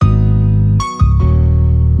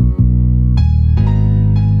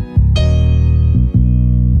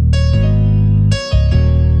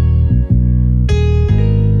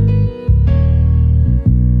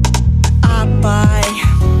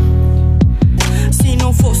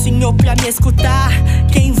sozinho pra me escutar.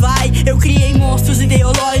 Quem vai? Eu criei monstros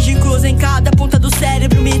ideológicos em cada ponta do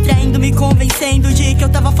cérebro, me traindo, me convencendo de que eu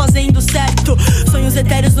tava fazendo certo. Sonhos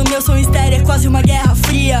etéreos no meu som estéreo, é quase uma guerra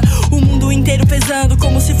fria. O mundo inteiro pesando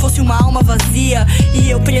como se fosse uma alma vazia. E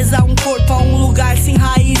eu presa a um corpo, a um lugar sem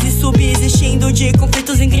raízes, subsistindo de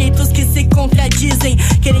conflitos em gritos que se contradizem,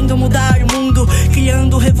 querendo mudar o mundo,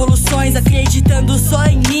 criando revoluções, acreditando só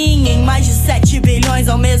em mim, em mais de 7 bilhões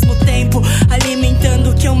ao mesmo tempo,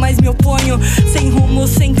 alimentando o que eu mais me oponho, sem rumo,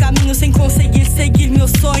 sem caminho, sem conseguir seguir meu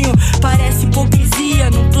sonho. Parece hipocrisia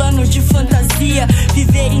num plano de fantasia,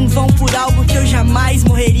 viver em vão por algo que eu jamais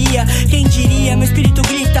morreria. Quem diria, meu espírito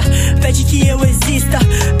grita, pede que eu exista,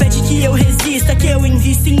 pede que eu resista, que eu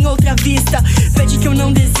invista em outra vista, pede que eu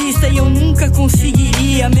não desista e eu nunca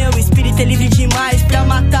conseguiria. Meu espírito é livre demais pra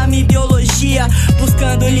matar minha ideologia,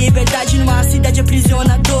 buscando liberdade numa cidade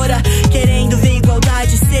aprisionadora, querendo ver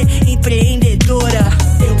igualdade, ser empreendedora.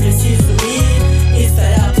 Eu preciso ir,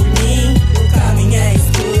 esperar por mim, o caminho é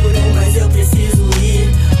escuro, mas eu preciso ir.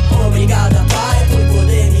 Obrigada, Pai, por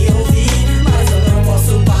poder me ouvir, mas eu não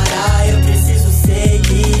posso parar, eu preciso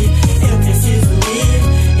seguir. Eu preciso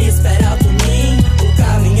ir, esperar por mim, o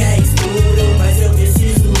caminho é escuro, mas eu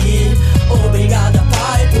preciso ir. Obrigada,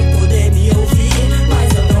 Pai, por poder me ouvir,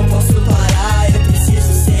 mas eu não posso parar, eu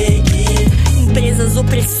preciso seguir. Empresas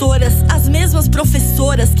opressoras, as mesmas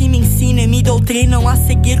professoras que me ensinam e me doutrinam a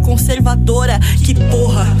seguir conservadora. Que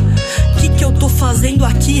porra, que eu tô fazendo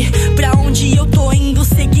aqui? Pra onde eu tô indo,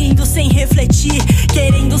 seguindo sem refletir,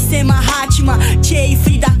 querendo ser Mahatma, Che e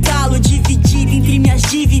Frida Kahlo, dividido entre minhas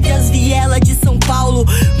dívidas, viela de São Paulo.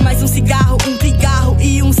 Mais um cigarro, um pigarro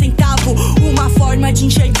e um centavo, uma forma de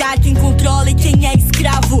enxergar quem controla e quem é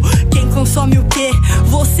escravo. Quem consome o quê?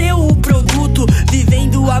 Você ou o produto?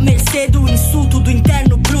 Vivendo à mercê do insulto, do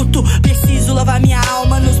interno bruto. Preciso lavar minha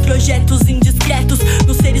alma nos projetos indiscretos,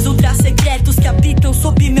 nos seres ultra secretos que habitam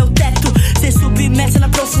sob meu teto. Ser submersa na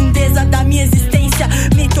profundeza da minha existência,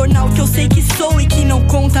 me tornar o que eu sei que sou e que não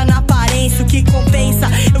conta na aparência, o que compensa.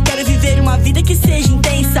 Eu quero viver uma vida que seja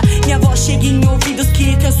intensa, minha voz chegue em ouvidos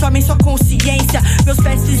que transformem sua consciência, meus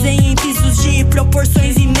pés pisem em pisos de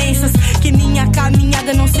proporções imensas, que minha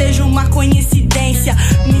caminhada não seja uma coincidência.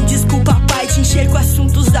 Me desculpa, Pai, te enxergo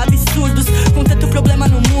assuntos absurdos, com tanto problema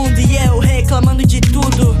no mundo e eu reclamando de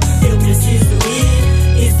tudo. Eu preciso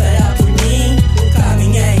ir, esperar por mim, o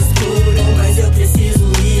caminho é escuro, mas eu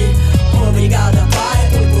preciso ir. Obrigada, Pai,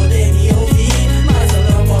 por poder me ouvir, mas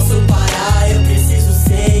eu não posso parar, eu preciso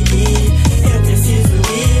seguir. Eu preciso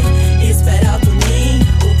ir, esperar por mim,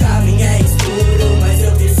 o caminho é escuro, mas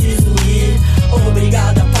eu preciso ir.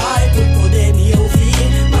 Obrigada, Pai, por poder me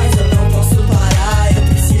ouvir, mas eu não posso parar, eu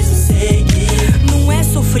preciso seguir. Não é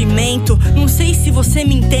sofrimento, não sei se você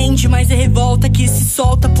me entende, mas é revolta que se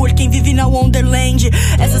solta por quem vive na Wonderland.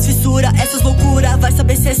 Essas fissuras, essas loucuras, vai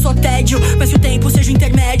saber se é só tédio, mas que o tempo seja o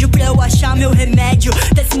intermédio pra eu achar meu remédio.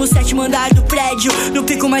 17º andar do prédio, no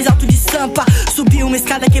pico mais alto de Sampa, subi uma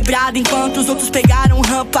escada quebrada enquanto os outros pegaram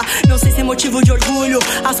rampa. Não sei se é motivo de orgulho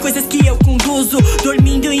as coisas que eu conduzo,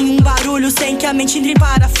 dormindo em um barulho sem que a mente entre em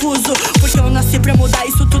parafuso, porque eu nasci pra mudar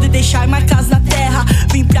isso tudo e deixar marcas na terra.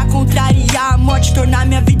 Vim pra contrariar a morte, tornar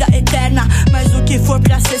minha vida eterna, mas o que for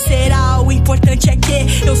pra ser será. O importante é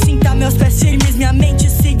que eu sinta meus pés firmes, minha mente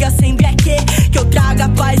siga sem breque, que eu traga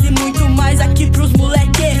paz e muito mais aqui pros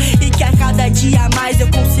moleque, e que a cada dia mais eu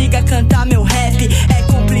consiga cantar meu rap. É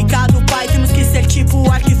complicado, Pai, temos que ser tipo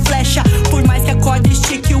arco e flecha, por mais que a corda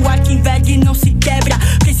estique, o arco envergue e não se quebra.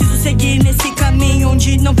 Preciso seguir nesse caminho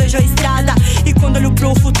onde não vejo a estrada, e quando olho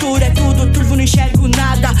pro futuro é tudo turvo, não enxergo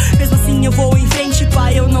nada. Mesmo assim eu vou em frente,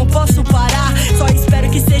 Pai, eu não posso parar, só espero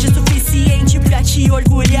que seja suficiente